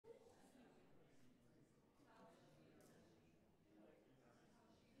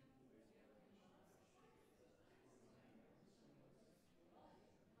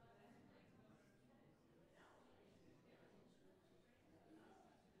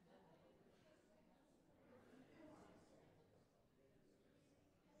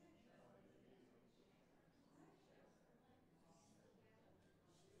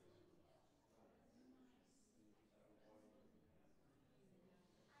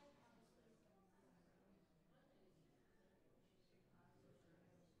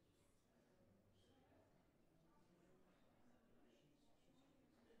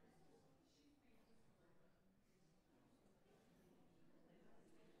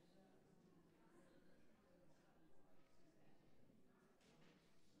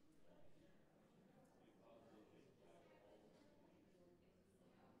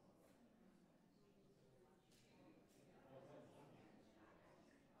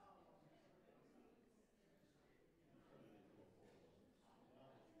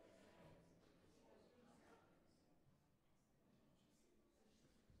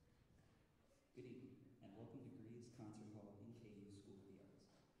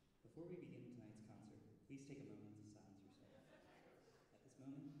Please take a moment to silence yourself. At this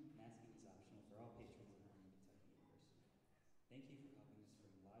moment, masking is optional for all patrons of Harmony Kentucky University. Thank you for helping us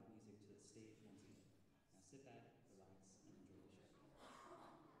bring live music to the stage once again. Now sit back, relax, and enjoy the show.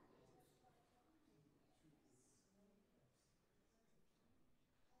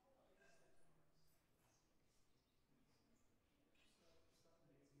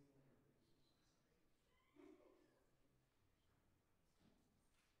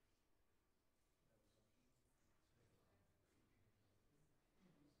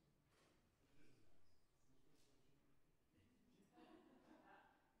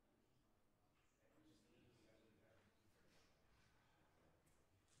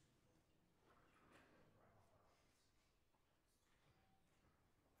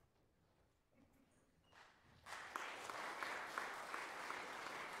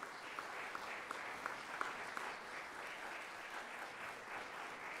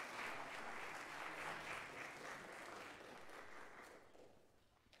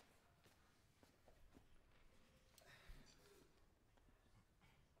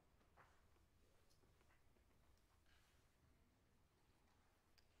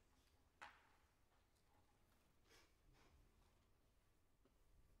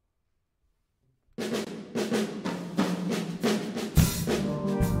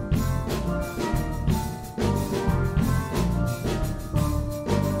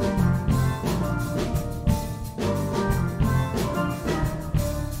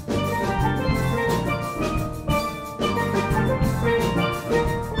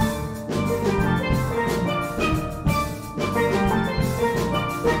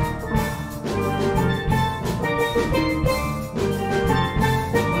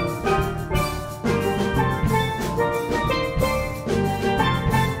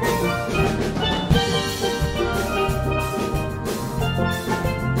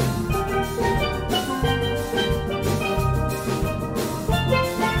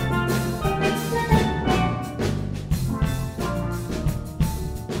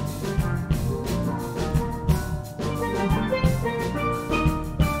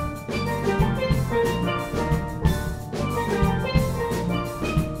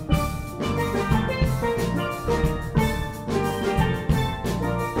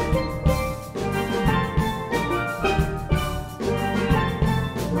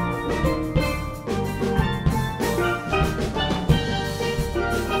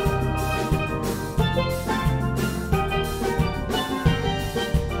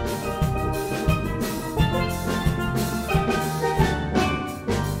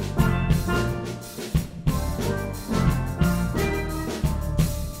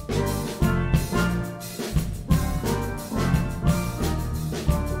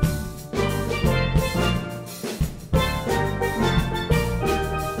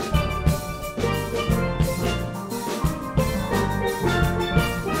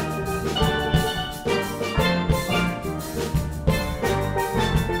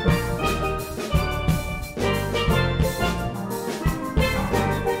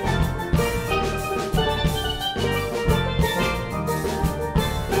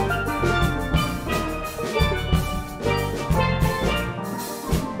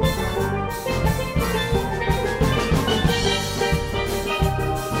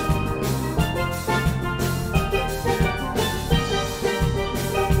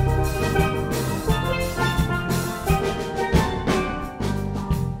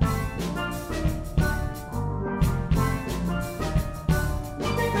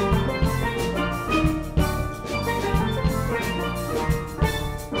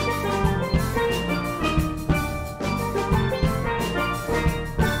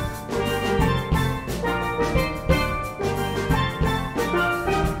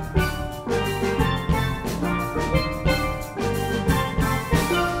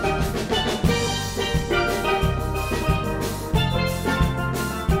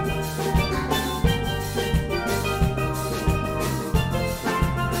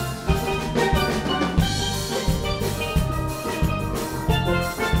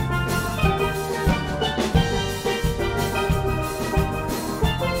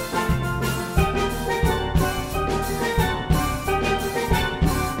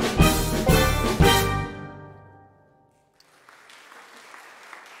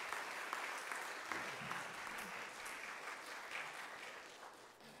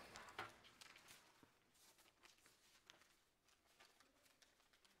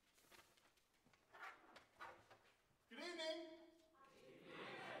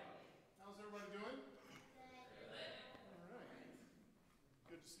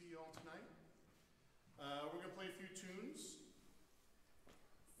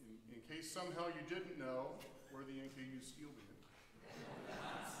 case somehow you didn't know, we're the NKU Steel Band.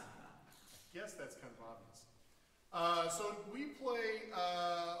 I guess that's kind of obvious. So we play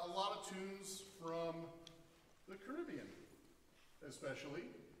a lot of tunes from the Caribbean, especially,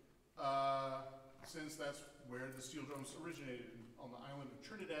 since that's where the steel drums originated, on the island of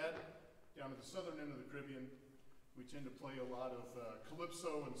Trinidad, down at the southern end of the Caribbean. We tend to play a lot of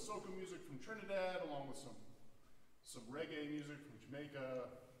calypso and soca music from Trinidad, along with some reggae music from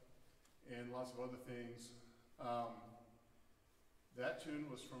Jamaica, and lots of other things. That tune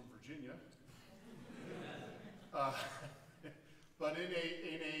was from Virginia, but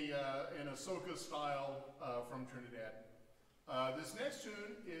in a soca style from Trinidad. This next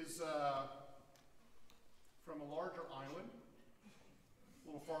tune is from a larger island, a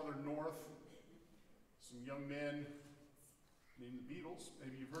little farther north. Some young men named the Beatles.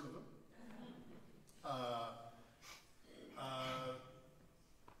 Maybe you've heard of them.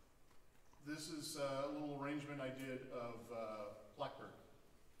 This is a little arrangement I did of Blackbird.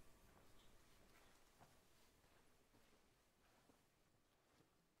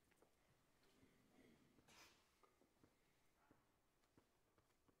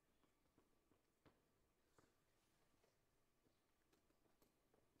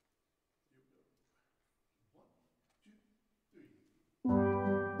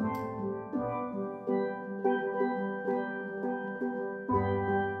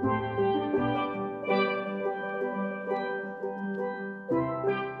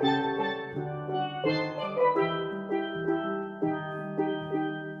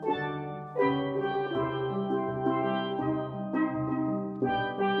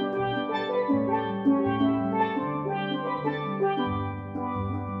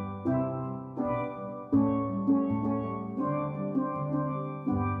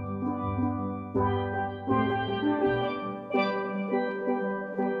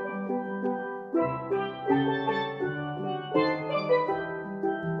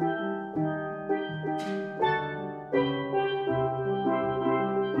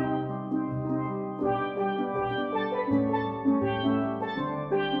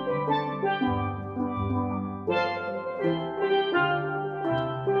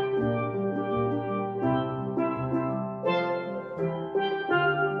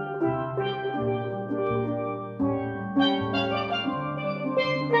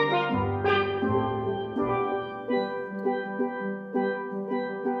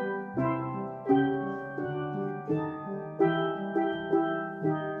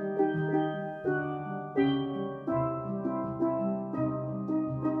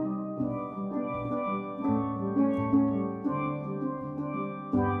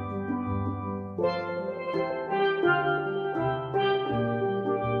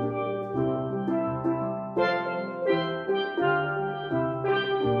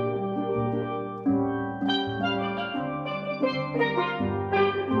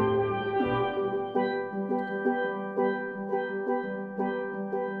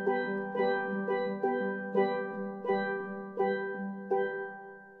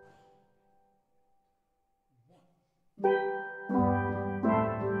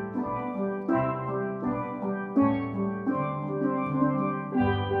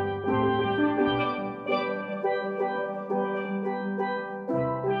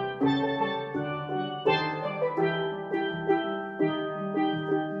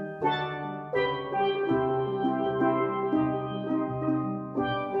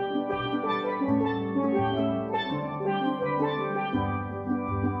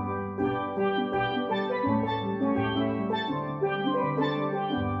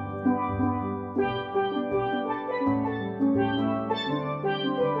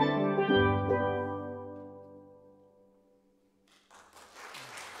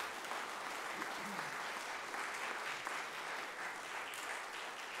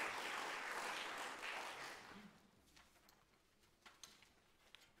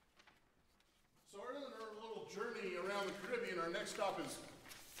 Journey around the Caribbean. Our next stop is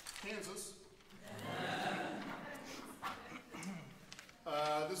Kansas.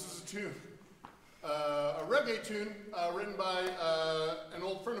 This is a tune, a reggae tune written by an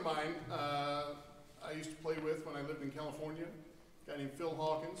old friend of mine I used to play with when I lived in California, a guy named Phil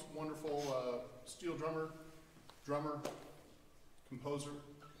Hawkins, wonderful steel drummer, composer.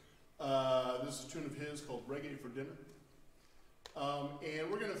 This is a tune of his called Reggae for Dinner. And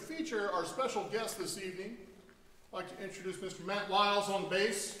we're going to feature our special guest this evening. I'd like to introduce Mr. Matt Wiles on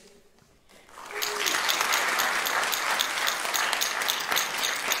bass.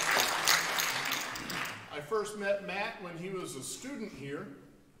 I first met Matt when he was a student here.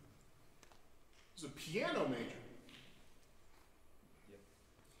 He was a piano major. Yep.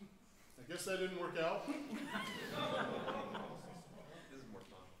 I guess that didn't work out. This is more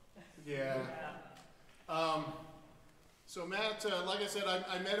fun. Yeah. So Matt, like I said,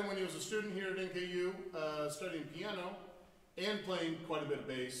 I met him when he was a student here at NKU, studying piano and playing quite a bit of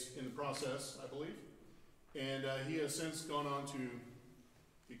bass in the process, I believe. And he has since gone on to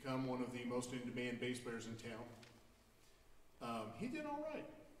become one of the most in-demand bass players in town. He did all right.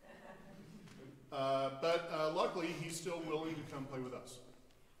 But luckily, he's still willing to come play with us.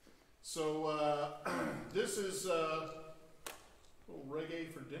 So this is a little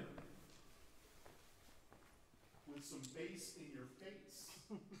reggae for dinner with some bass in your face.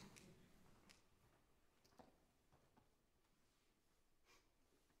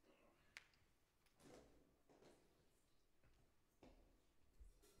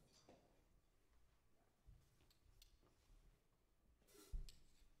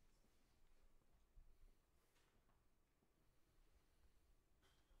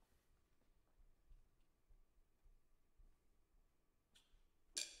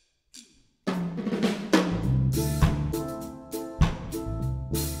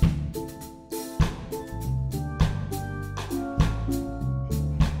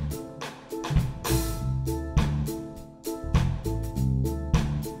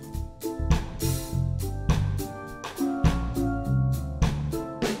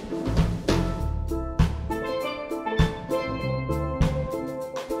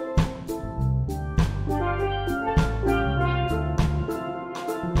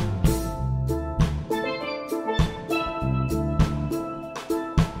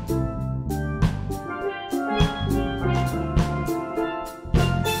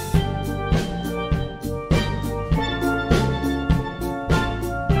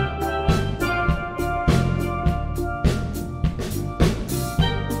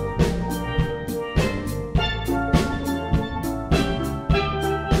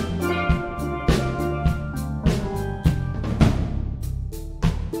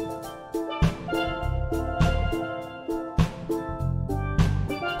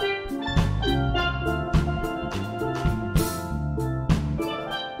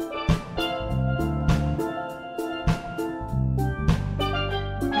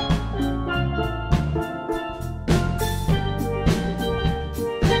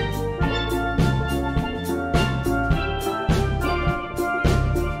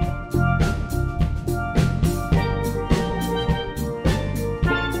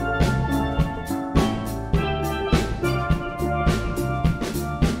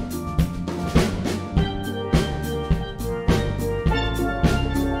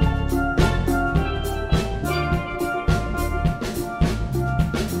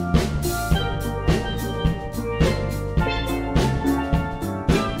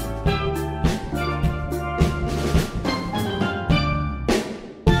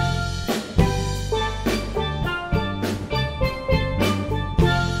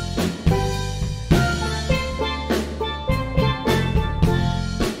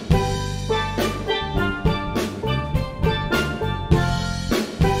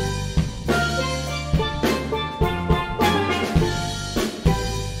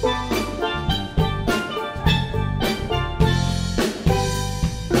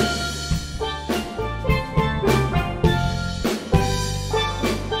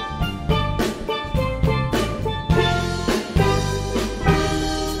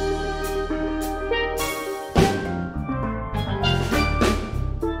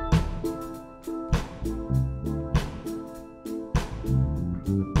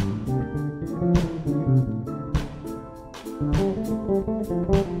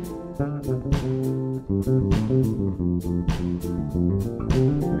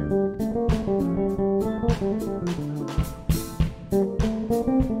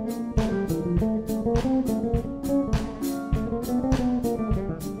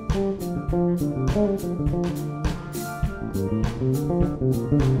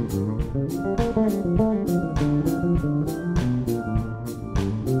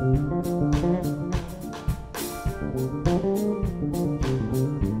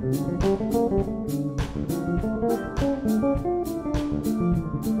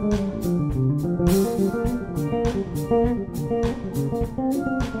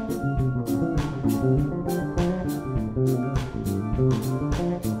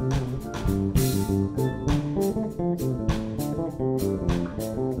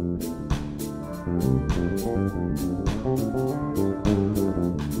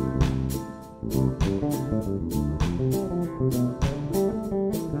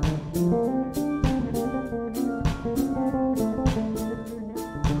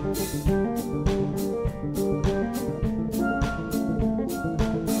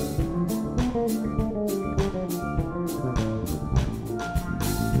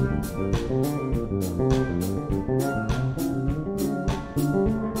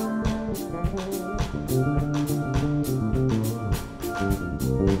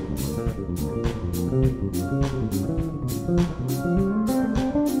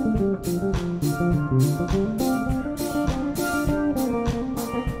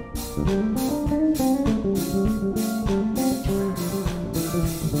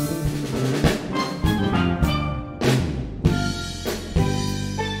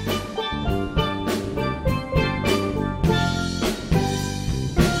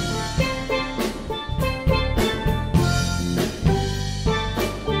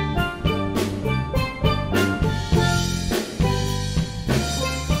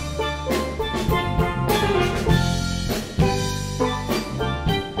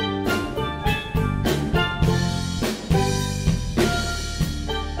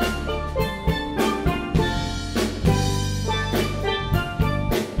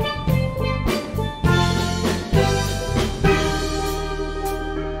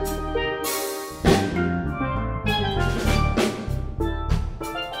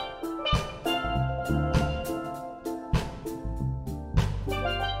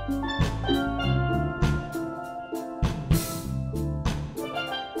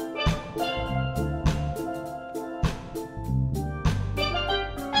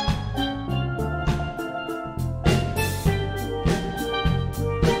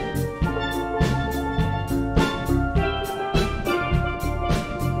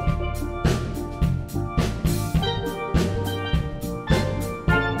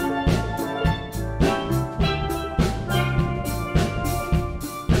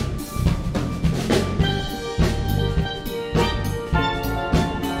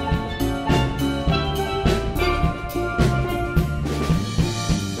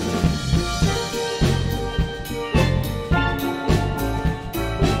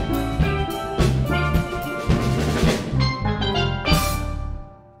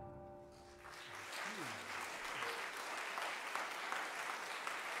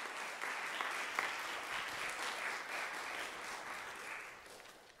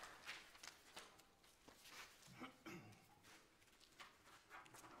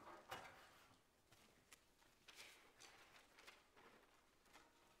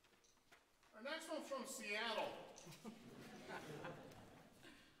 Our next one's from Seattle.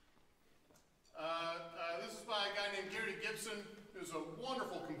 This is by a guy named Gary Gibson, who's a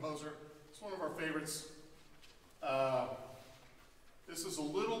wonderful composer. It's one of our favorites. This is a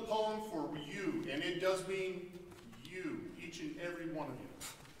little poem for you, and it does mean you, each and every one of you.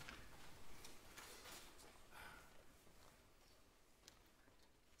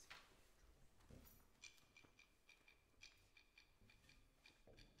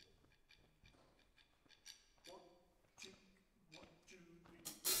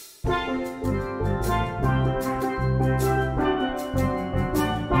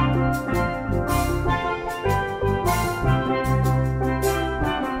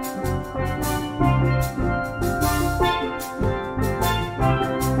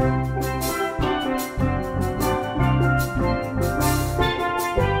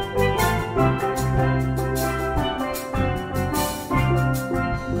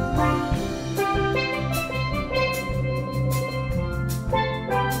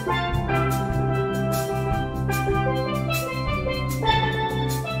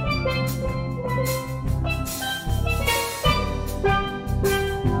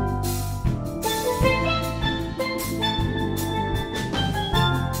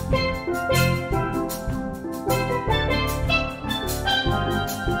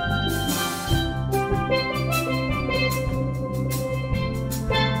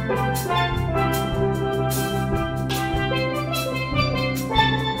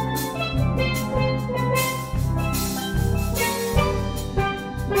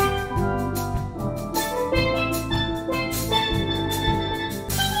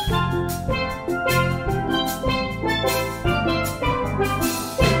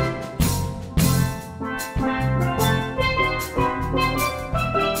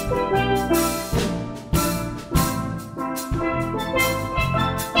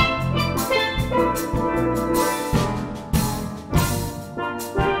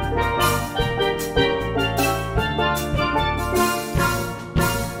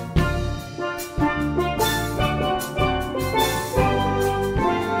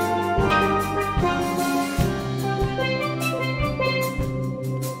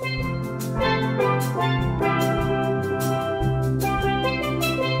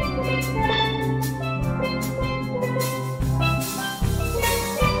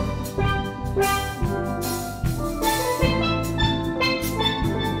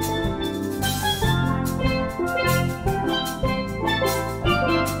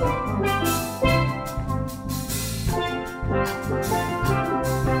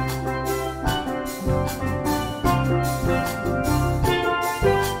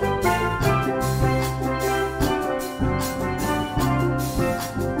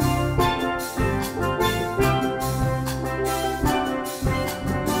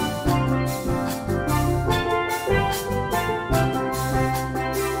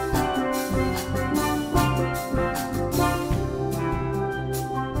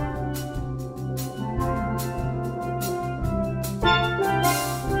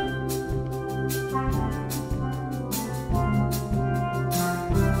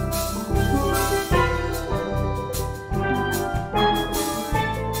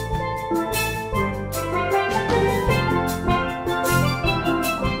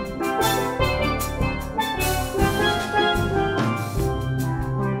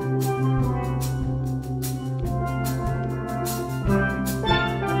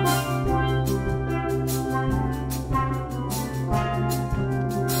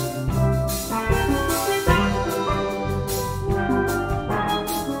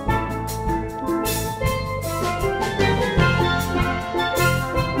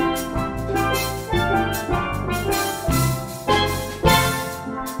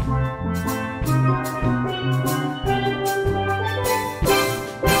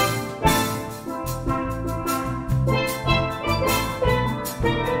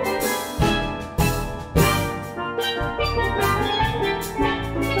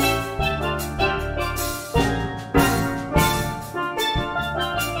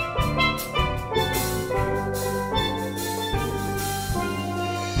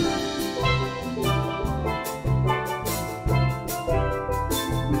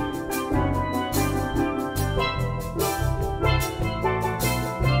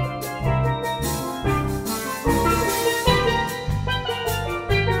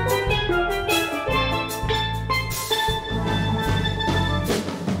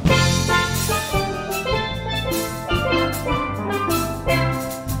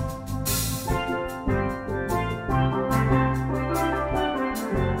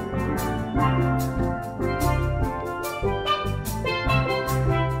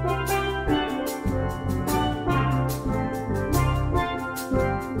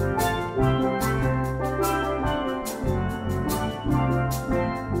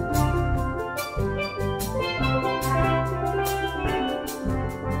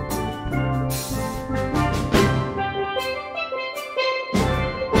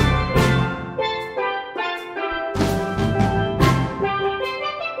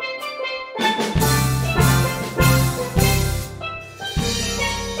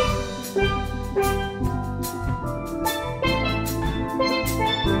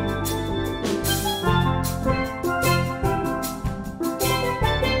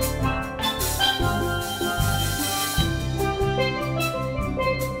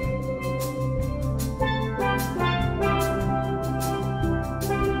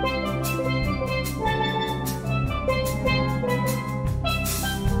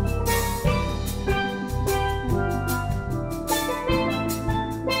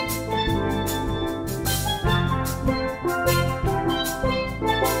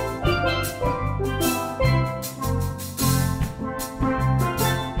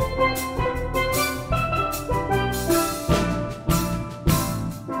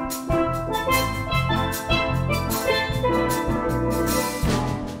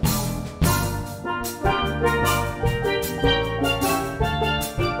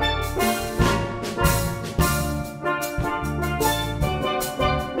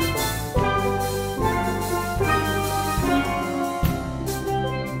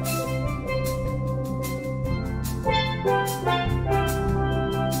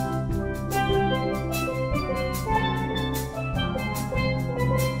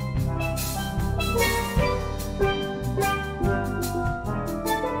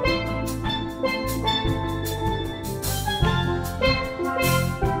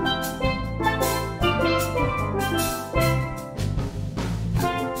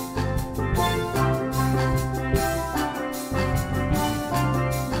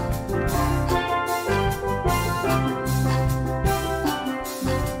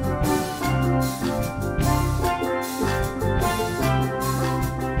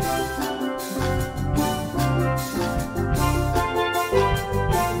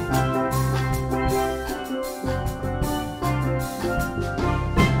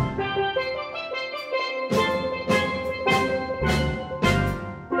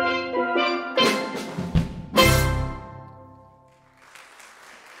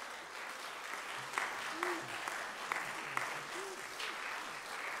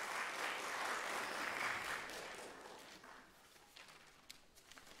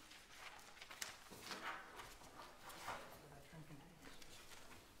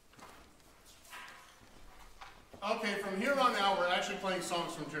 playing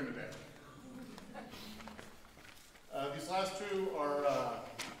songs from Trinidad. These last two are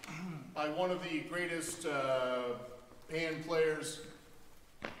by one of the greatest band players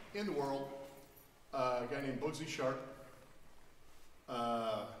in the world, a guy named Bugsy Sharp.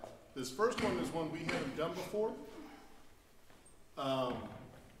 This first one is one we haven't done before.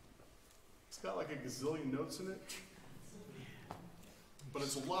 It's got like a gazillion notes in it, but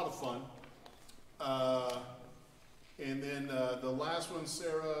it's a lot of fun. And then the last one,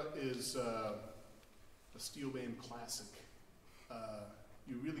 Sarah, is a steel band classic.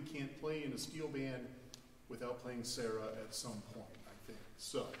 You really can't play in a steel band without playing Sarah at some point, I think.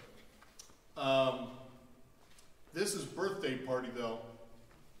 So, this is Birthday Party, though,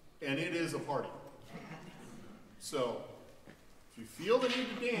 and it is a party. So, if you feel the need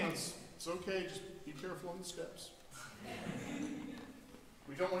to dance, it's okay, just be careful on the steps.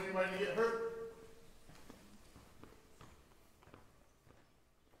 We don't want anybody to get hurt.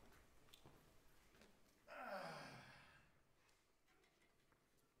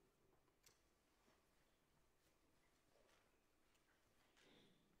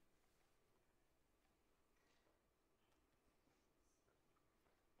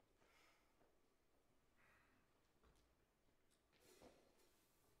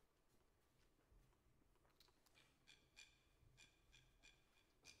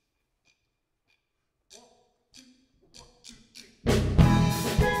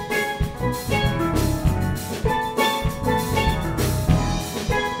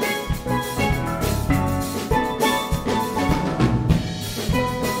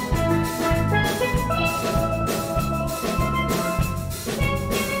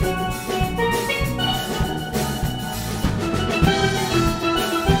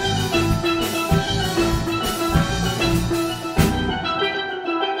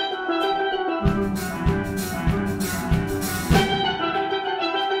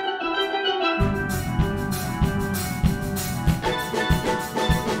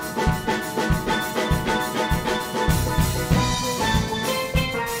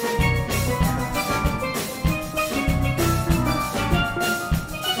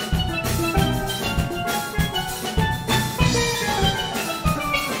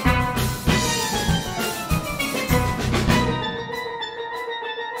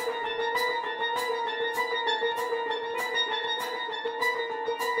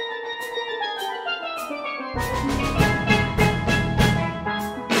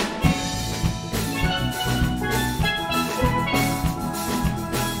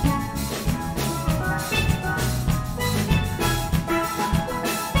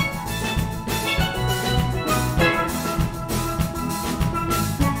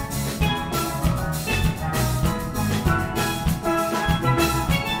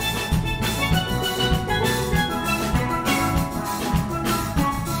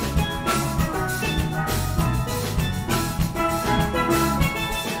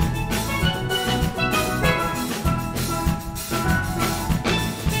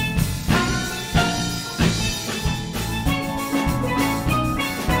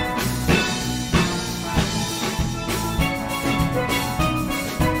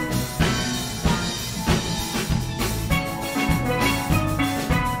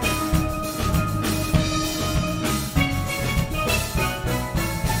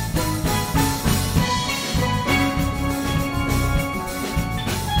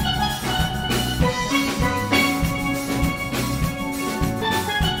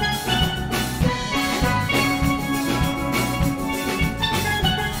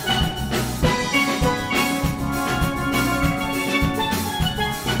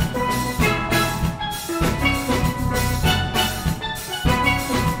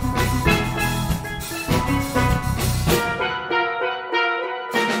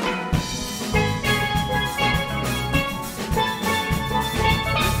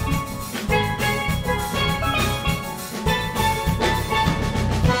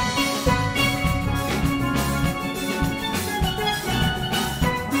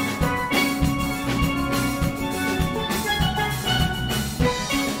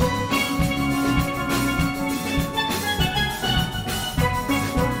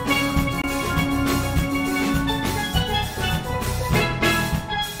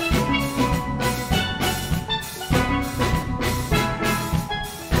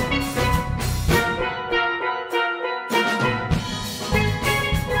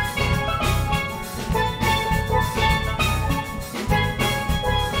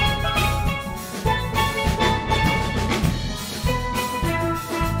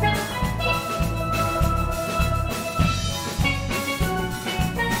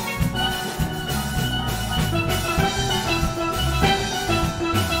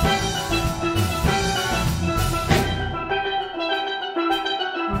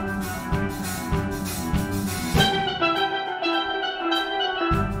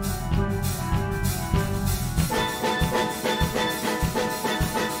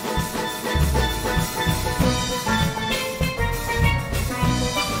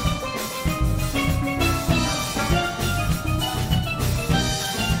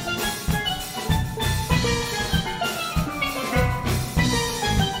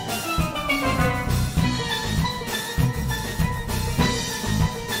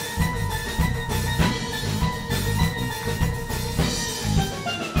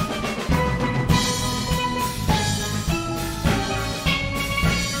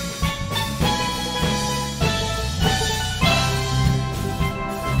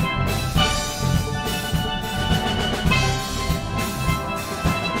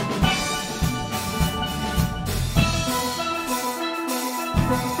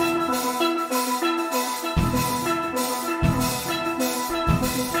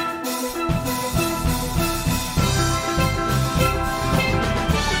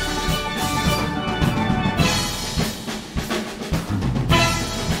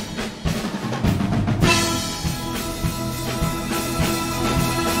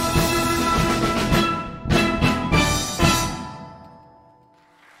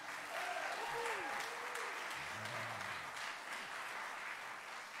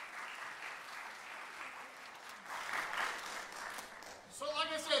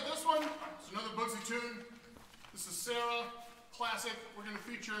 tune. This is Sarah, classic. We're going to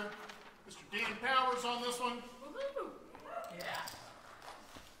feature Mr. Dan Powers on this one. Woohoo! Yeah.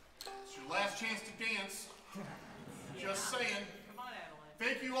 It's your last chance to dance. Just saying. Come on, Adeline.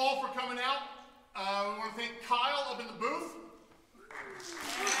 Thank you all for coming out. We want to thank Kyle up in the booth.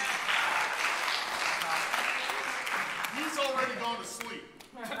 He's already gone to sleep.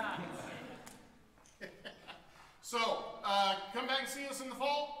 So, come back and see us in the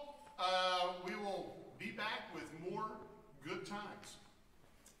fall. We will be back with more good times.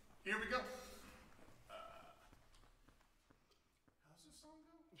 Here we go. How's this song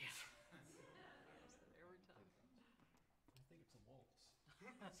go? Yeah. Every time. I think it's a waltz.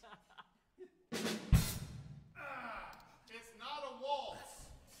 It's not a waltz.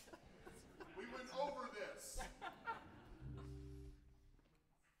 We went over this.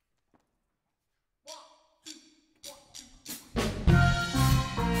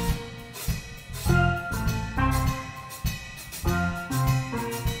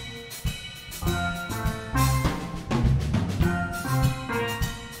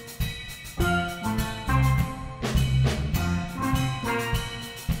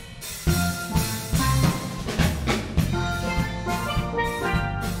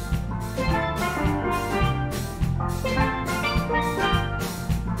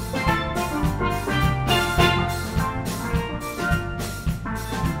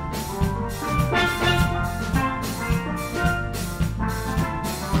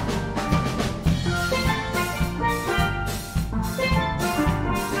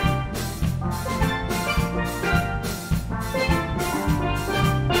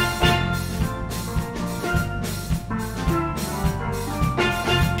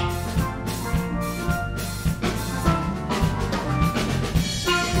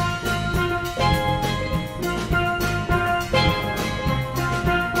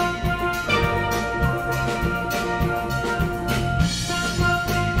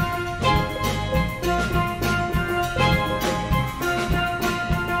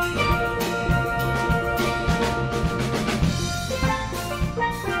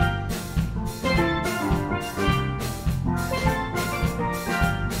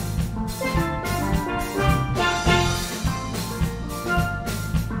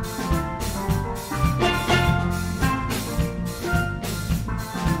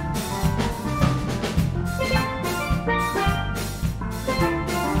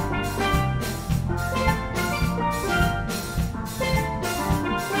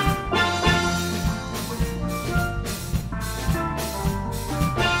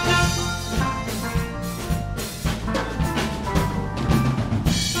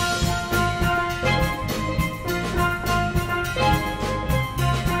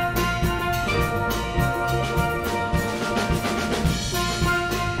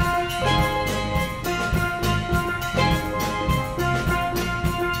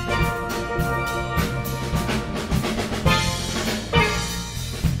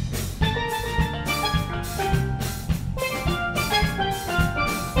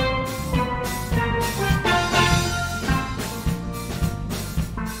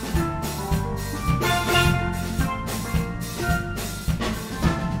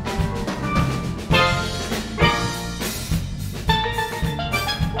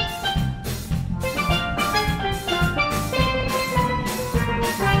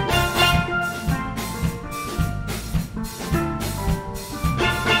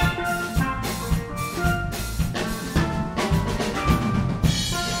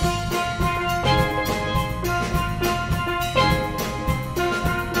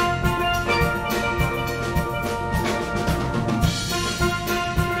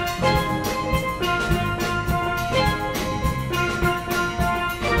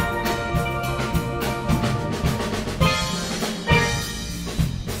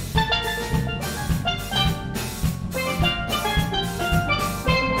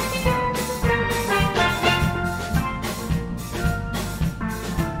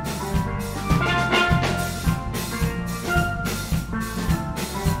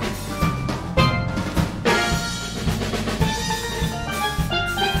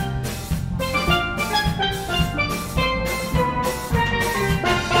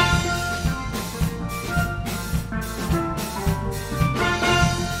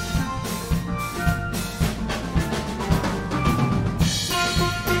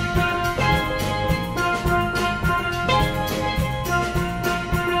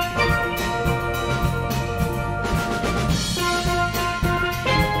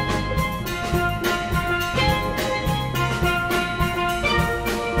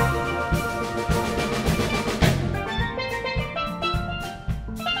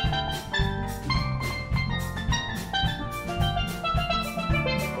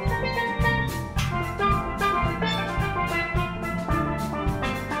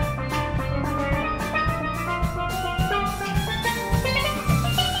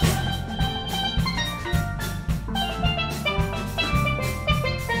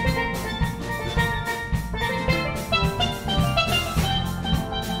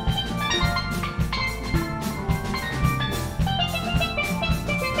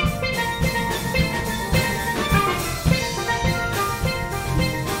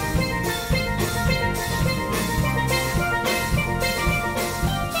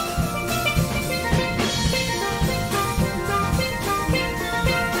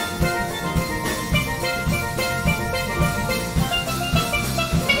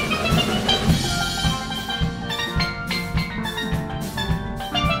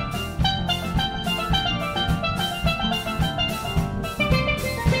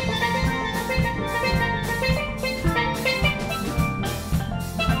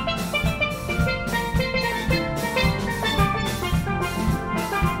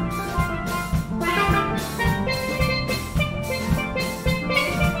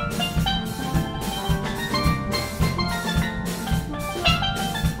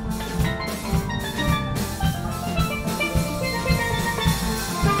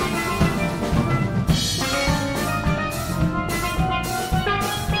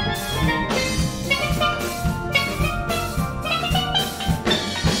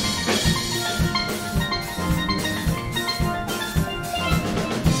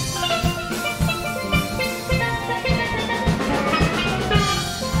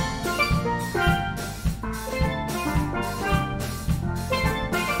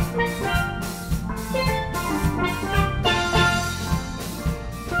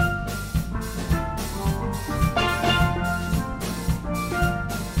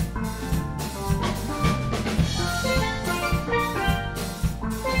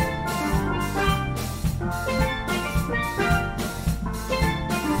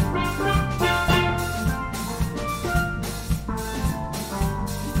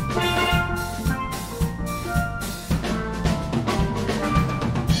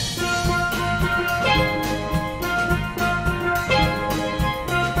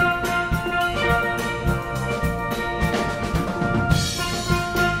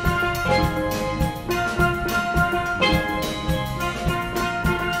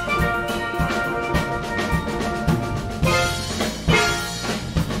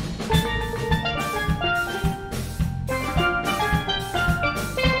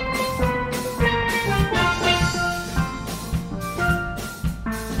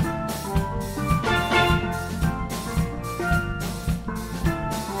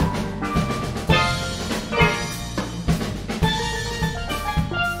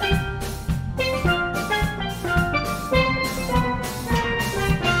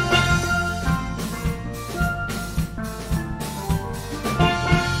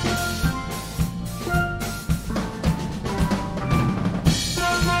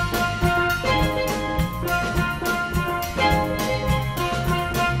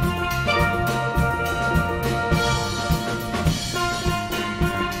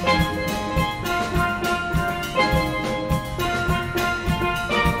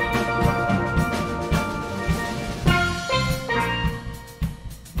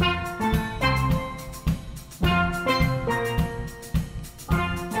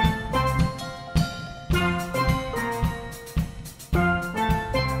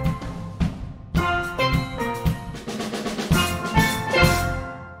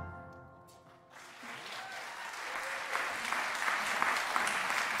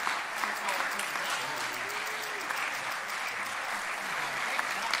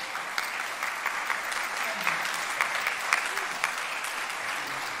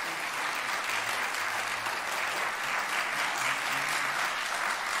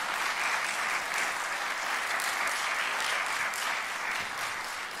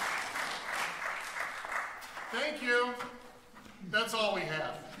 Thank you. That's all we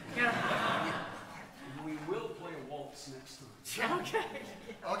have. We will play a waltz next time. Okay.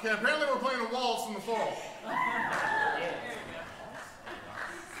 Okay, apparently we're playing a waltz in the fall.